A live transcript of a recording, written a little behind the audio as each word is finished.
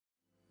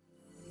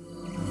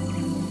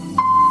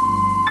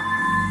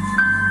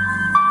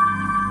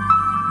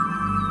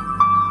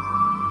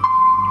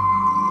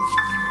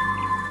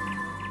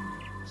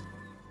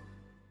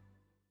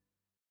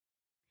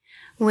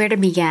Where to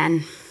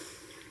begin?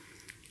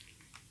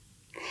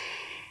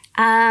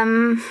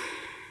 And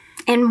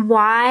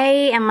why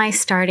am I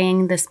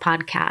starting this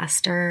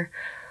podcast, or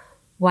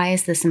why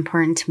is this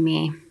important to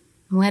me?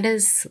 What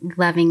does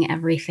loving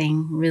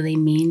everything really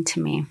mean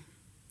to me?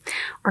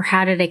 Or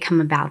how did I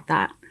come about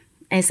that?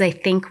 Is I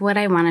think what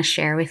I want to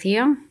share with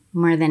you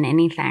more than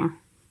anything.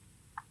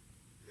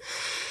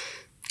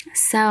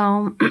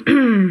 So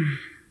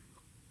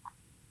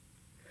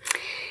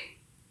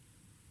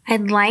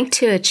I'd like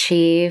to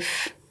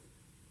achieve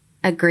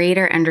a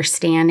greater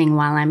understanding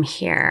while I'm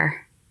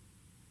here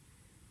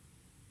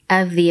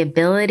of the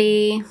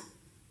ability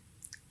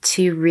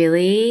to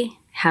really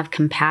have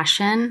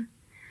compassion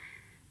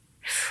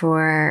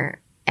for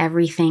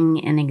everything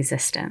in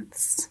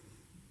existence.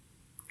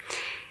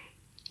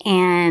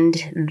 And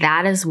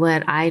that is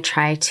what I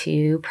try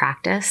to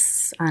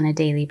practice on a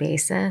daily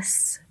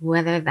basis,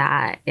 whether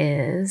that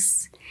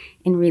is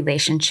in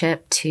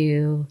relationship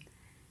to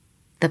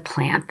the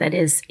plant that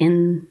is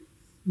in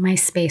my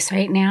space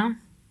right now,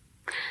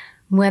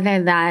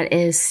 whether that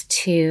is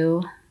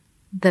to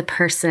the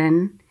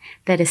person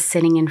that is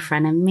sitting in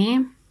front of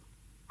me,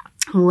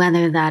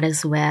 whether that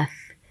is with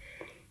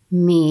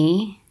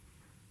me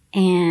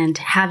and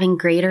having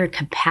greater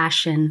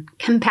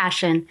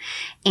compassion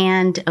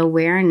and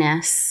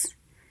awareness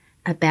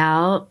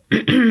about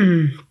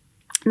the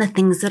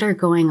things that are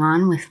going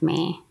on with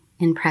me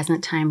in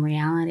present time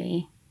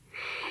reality,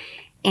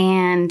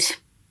 and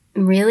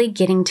really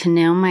getting to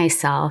know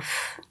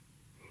myself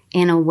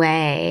in a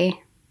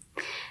way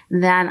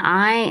that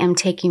I am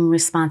taking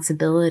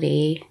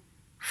responsibility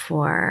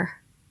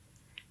for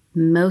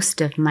most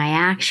of my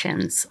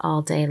actions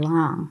all day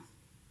long.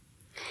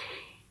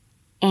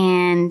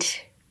 And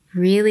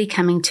really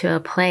coming to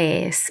a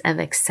place of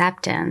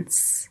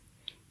acceptance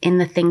in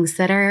the things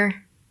that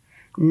are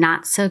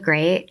not so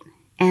great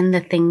and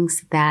the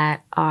things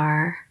that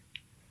are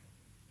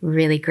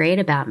really great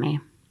about me.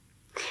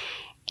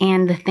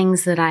 And the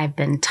things that I've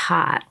been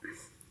taught,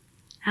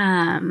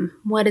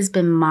 what has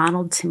been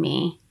modeled to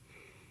me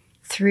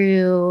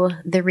through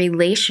the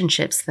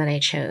relationships that I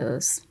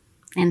chose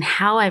and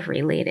how I've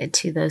related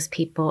to those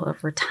people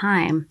over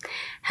time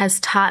has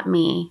taught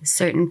me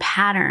certain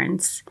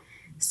patterns,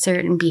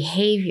 certain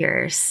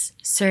behaviors,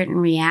 certain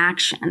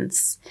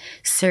reactions,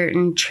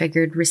 certain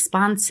triggered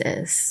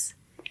responses,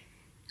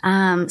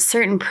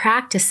 certain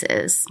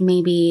practices,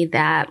 maybe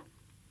that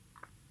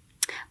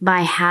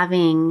by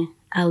having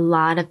a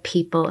lot of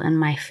people in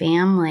my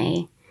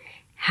family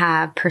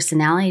have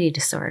personality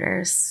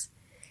disorders,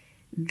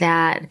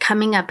 that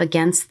coming up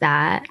against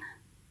that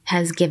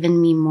has given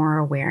me more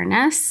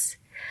awareness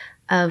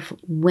of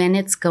when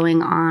it's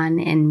going on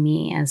in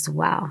me as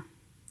well.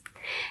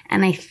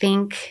 And I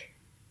think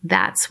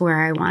that's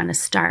where I want to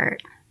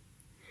start.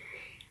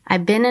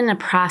 I've been in a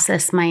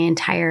process my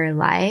entire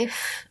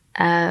life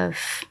of,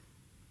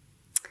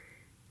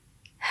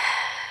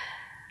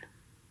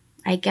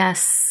 I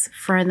guess,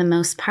 for the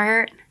most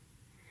part,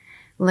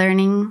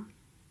 learning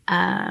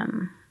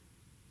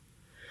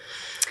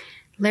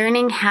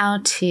how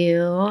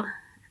to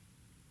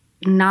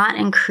not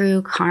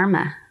accrue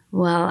karma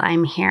while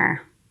I'm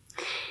here.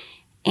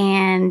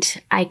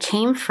 And I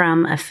came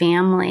from a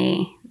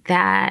family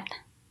that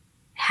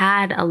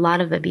had a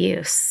lot of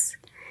abuse.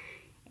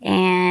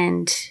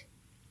 And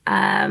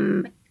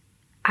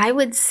I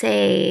would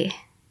say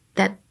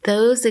that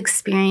those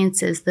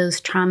experiences, those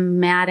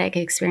traumatic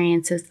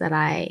experiences that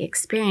I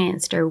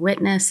experienced or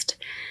witnessed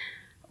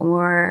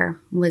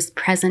or was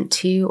present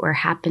to or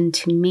happened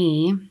to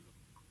me,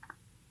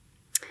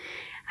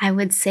 I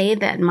would say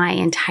that my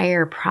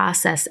entire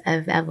process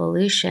of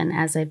evolution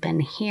as I've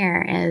been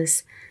here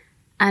is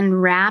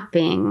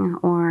unwrapping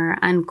or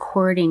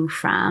uncording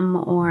from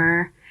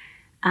or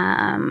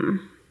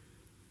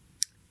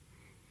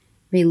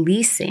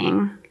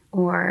releasing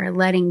or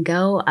letting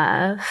go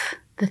of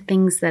the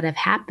things that have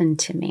happened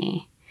to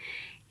me,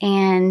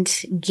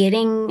 and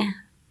getting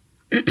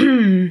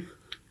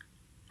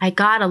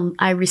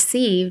I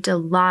received a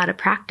lot of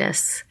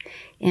practice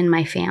in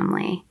my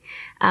family.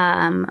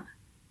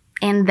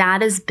 And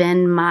that has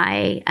been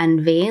my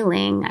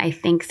unveiling, I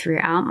think,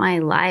 throughout my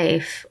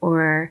life,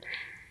 or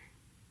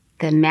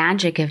the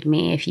magic of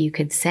me, if you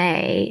could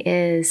say,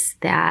 is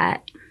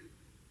that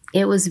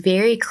it was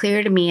very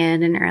clear to me at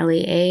an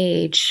early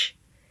age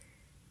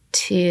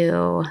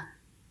to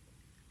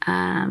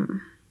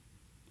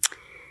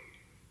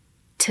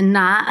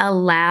not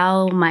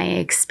allow my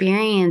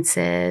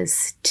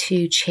experiences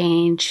to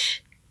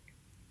change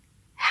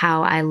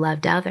how I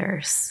loved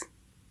others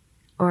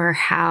or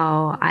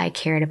how I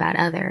cared about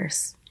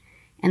others.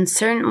 And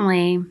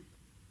certainly,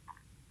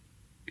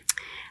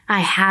 I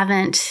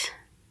haven't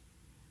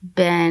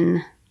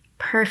been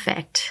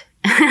perfect,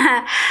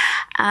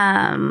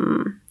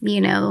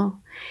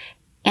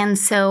 And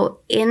so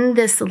in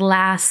this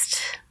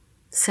last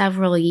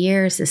several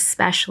years,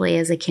 especially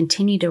as I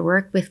continue to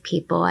work with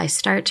people, I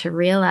start to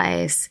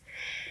realize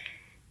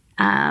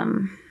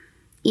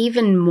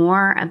even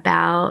more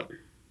about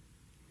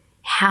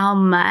how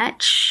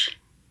much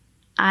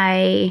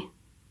I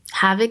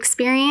have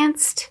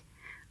experienced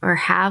or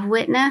have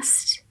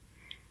witnessed,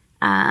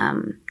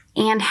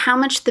 and how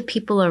much the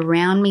people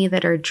around me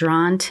that are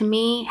drawn to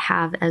me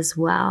have as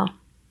well.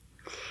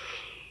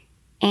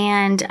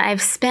 And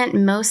I've spent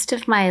most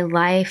of my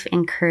life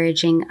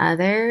encouraging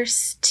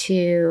others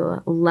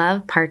to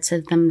love parts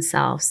of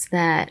themselves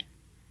that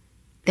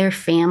their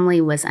family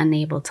was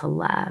unable to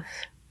love.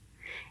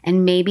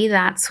 And maybe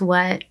that's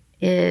what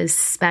is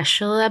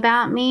special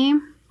about me.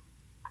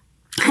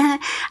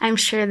 I'm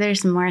sure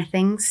there's more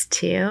things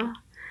too,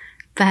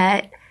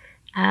 but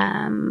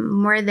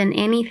more than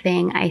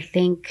anything, I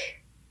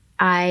think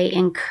I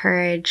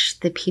encourage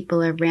the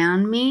people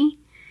around me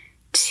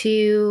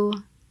to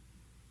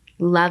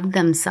love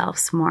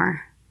themselves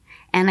more.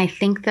 And I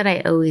think that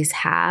I always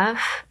have.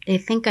 I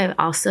think I've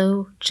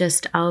also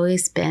just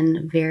always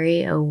been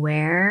very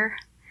aware,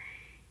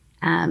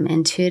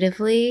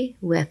 intuitively,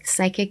 with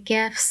psychic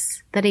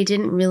gifts that I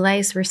didn't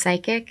realize were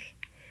psychic,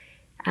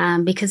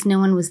 because no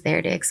one was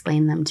there to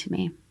explain them to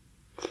me.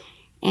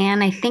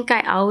 And I think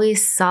I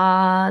always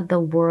saw the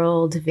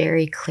world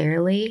very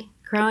clearly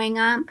growing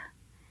up.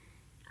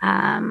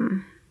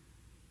 I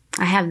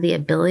have the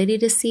ability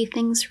to see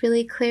things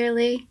really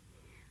clearly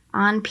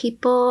on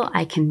people.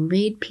 I can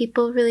read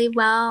people really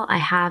well. I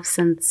have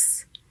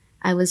since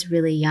I was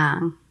really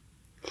young.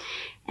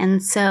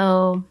 And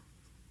so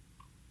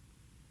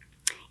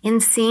in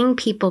seeing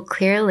people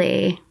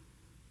clearly,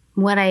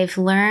 what I've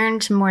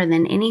learned more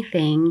than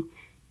anything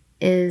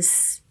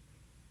is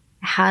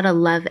how to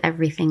love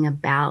everything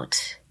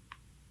about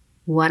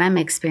what I'm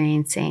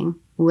experiencing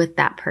with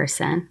that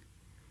person.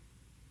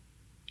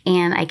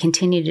 And I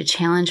continue to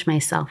challenge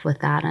myself with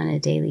that on a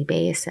daily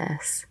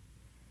basis.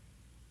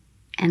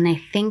 And I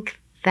think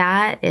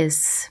that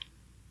is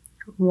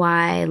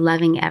why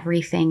loving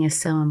everything is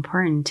so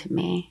important to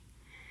me.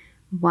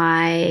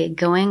 Why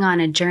going on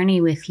a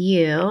journey with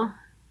you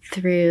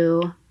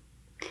through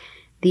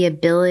the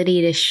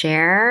ability to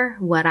share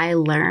what I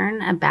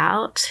learn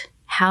about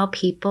how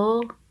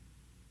people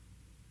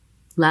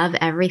love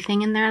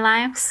everything in their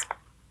lives.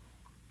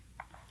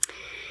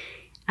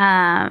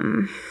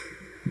 I'm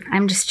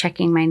just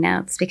checking my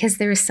notes because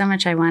there was so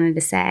much I wanted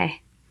to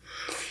say.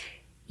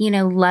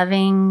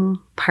 Loving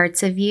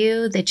parts of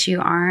you that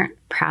you aren't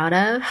proud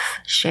of,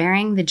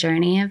 sharing the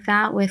journey of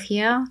that with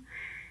you,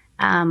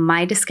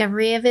 my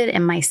discovery of it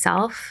in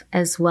myself,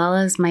 as well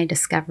as my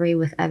discovery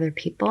with other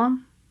people.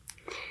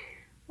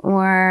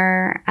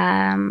 Or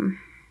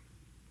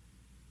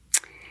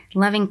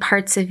loving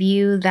parts of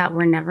you that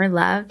were never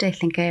loved. I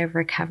think I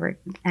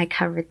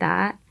covered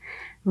that.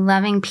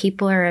 Loving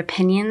people or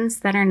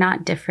opinions that are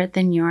not different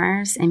than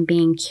yours and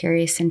being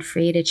curious and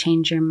free to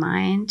change your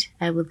mind.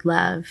 I would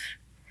love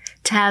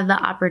to have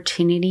the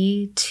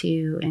opportunity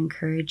to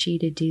encourage you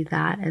to do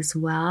that as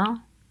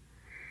well,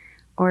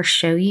 or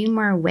show you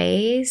more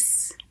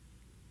ways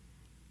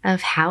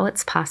of how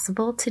it's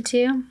possible to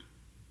do.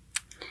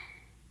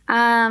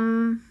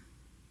 And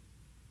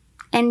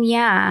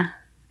yeah,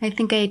 I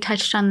think I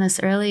touched on this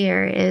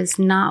earlier, is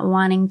not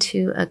wanting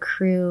to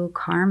accrue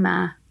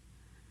karma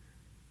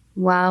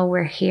while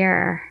we're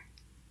here.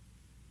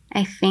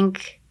 I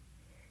think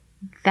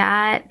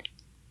that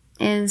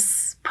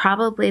is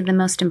probably the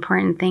most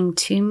important thing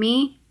to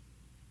me.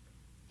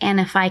 And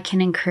if I can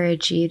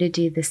encourage you to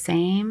do the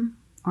same,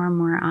 or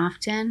more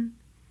often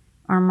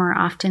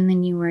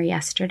than you were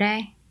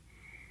yesterday,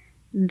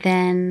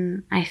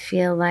 then I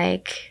feel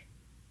like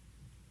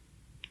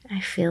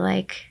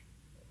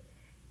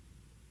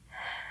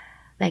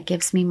that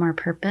gives me more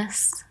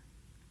purpose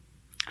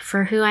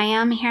for who I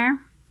am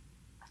here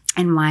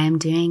and why I'm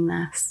doing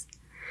this,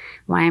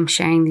 why I'm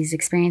sharing these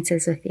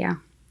experiences with you.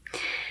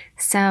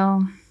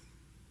 So,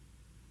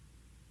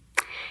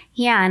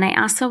 yeah, and I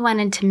also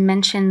wanted to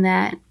mention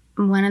that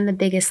one of the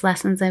biggest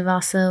lessons I've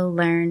also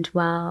learned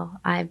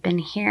while I've been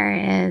here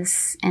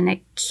is, and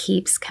it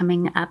keeps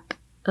coming up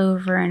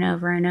over and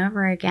over and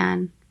over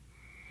again,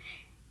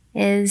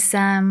 is,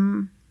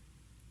 in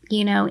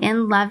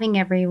loving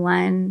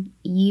everyone,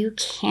 you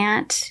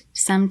can't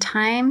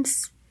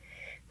sometimes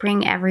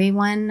bring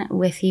everyone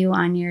with you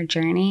on your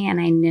journey. And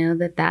I know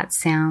that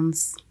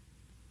sounds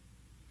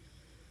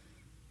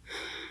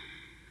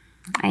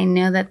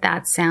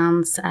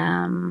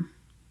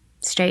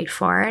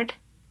straightforward,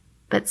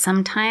 but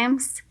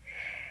sometimes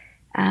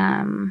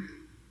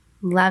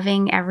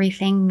loving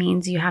everything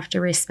means you have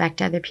to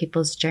respect other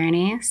people's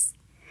journeys.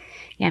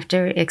 You have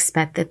to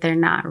expect that they're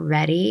not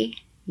ready.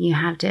 You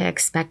have to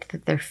expect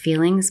that their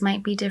feelings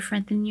might be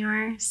different than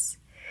yours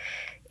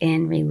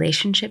in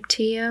relationship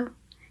to you.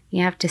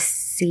 You have to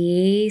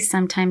see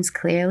sometimes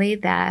clearly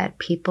that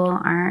people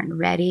aren't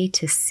ready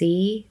to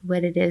see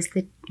what it is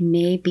that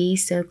may be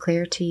so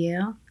clear to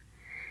you.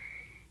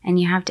 And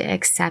you have to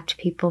accept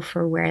people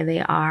for where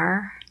they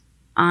are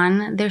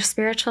on their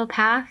spiritual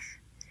path.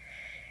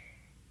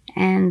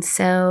 And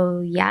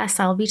so, yes,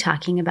 I'll be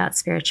talking about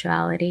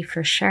spirituality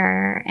for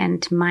sure,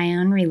 and my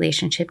own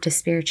relationship to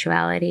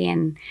spirituality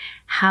and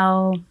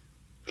how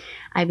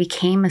I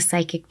became a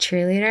psychic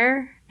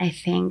cheerleader. I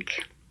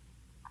think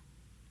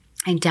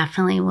I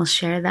definitely will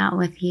share that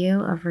with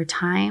you over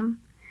time.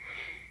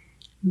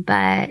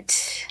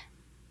 But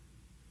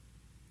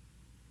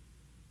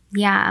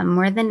yeah,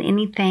 more than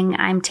anything,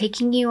 I'm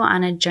taking you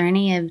on a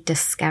journey of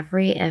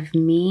discovery of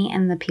me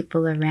and the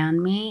people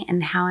around me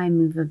and how I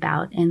move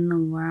about in the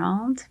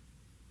world,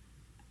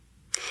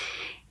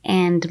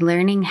 and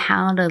learning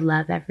how to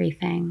love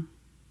everything.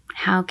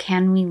 How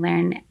can we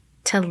learn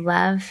to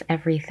love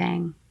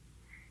everything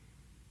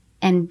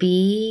and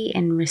be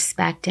in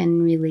respect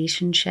and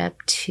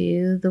relationship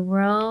to the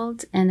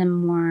world in a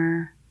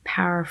more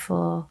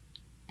powerful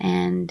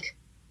and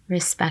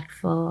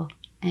respectful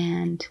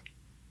and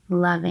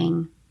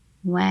loving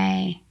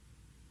way?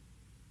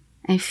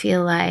 I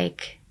feel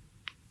like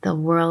the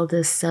world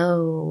is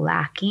so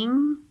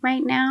lacking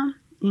right now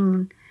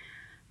in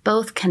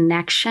both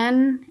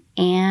connection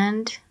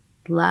and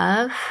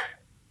love,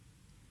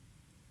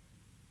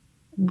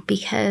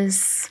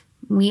 because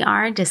we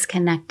are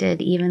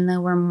disconnected, even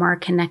though we're more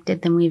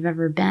connected than we've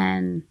ever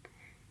been.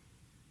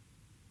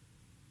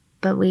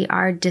 But we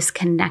are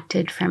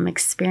disconnected from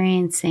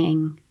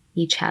experiencing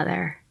each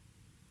other.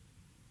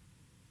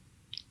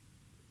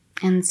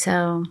 And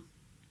so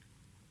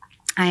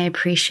I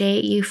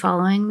appreciate you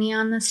following me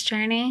on this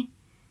journey.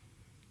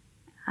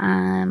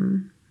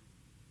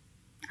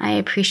 I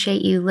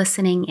appreciate you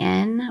listening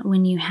in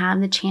when you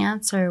have the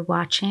chance or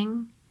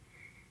watching.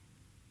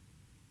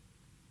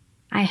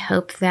 I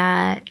hope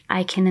that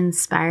I can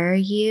inspire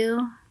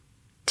you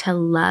to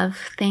love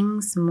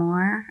things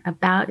more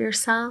about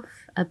yourself,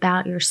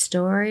 about your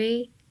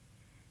story,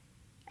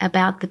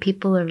 about the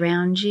people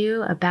around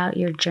you, about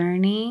your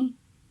journey,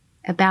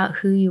 about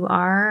who you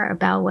are,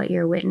 about what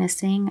you're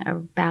witnessing,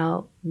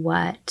 about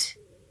what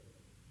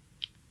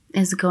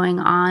is going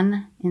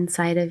on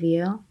inside of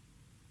you.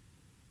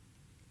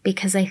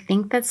 Because I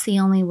think that's the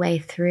only way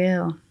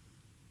through.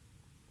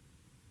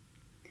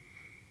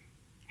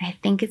 I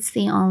think it's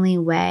the only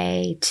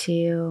way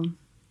to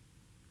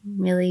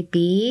really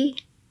be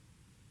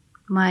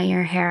while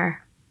you're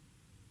here.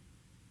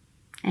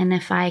 And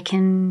if I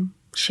can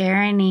share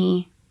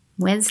any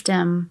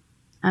wisdom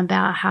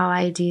about how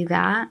I do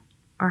that,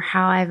 or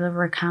how I've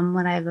overcome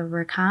what I've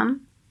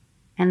overcome,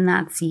 and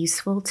that's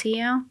useful to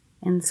you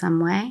in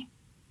some way,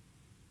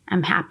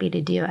 I'm happy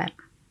to do it.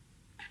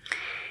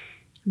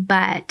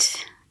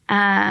 But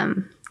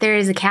there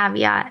is a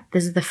caveat.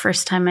 This is the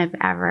first time I've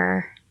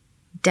ever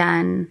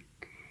done,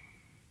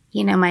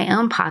 my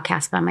own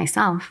podcast by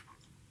myself.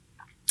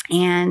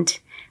 And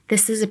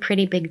this is a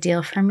pretty big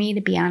deal for me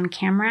to be on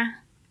camera.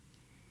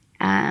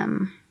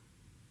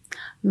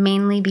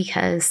 Mainly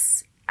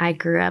because I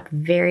grew up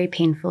very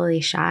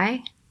painfully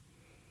shy.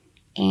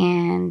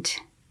 And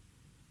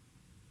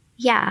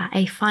yeah,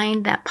 I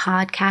find that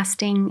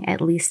podcasting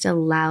at least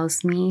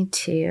allows me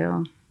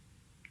to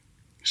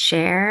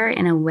share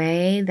in a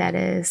way that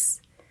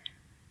is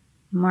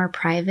more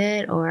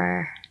private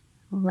or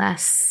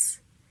less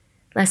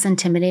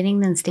intimidating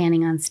than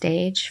standing on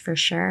stage, for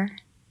sure.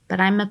 But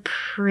I'm a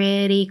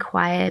pretty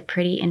quiet,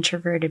 pretty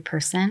introverted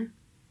person.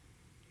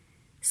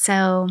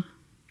 So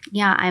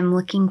yeah, I'm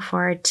looking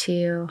forward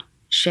to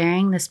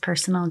sharing this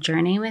personal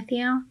journey with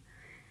you.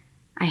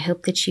 I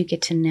hope that you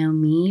get to know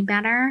me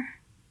better.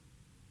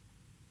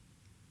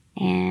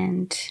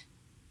 And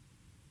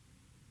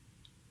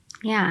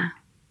yeah,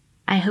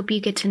 I hope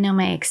you get to know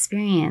my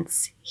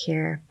experience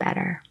here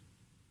better.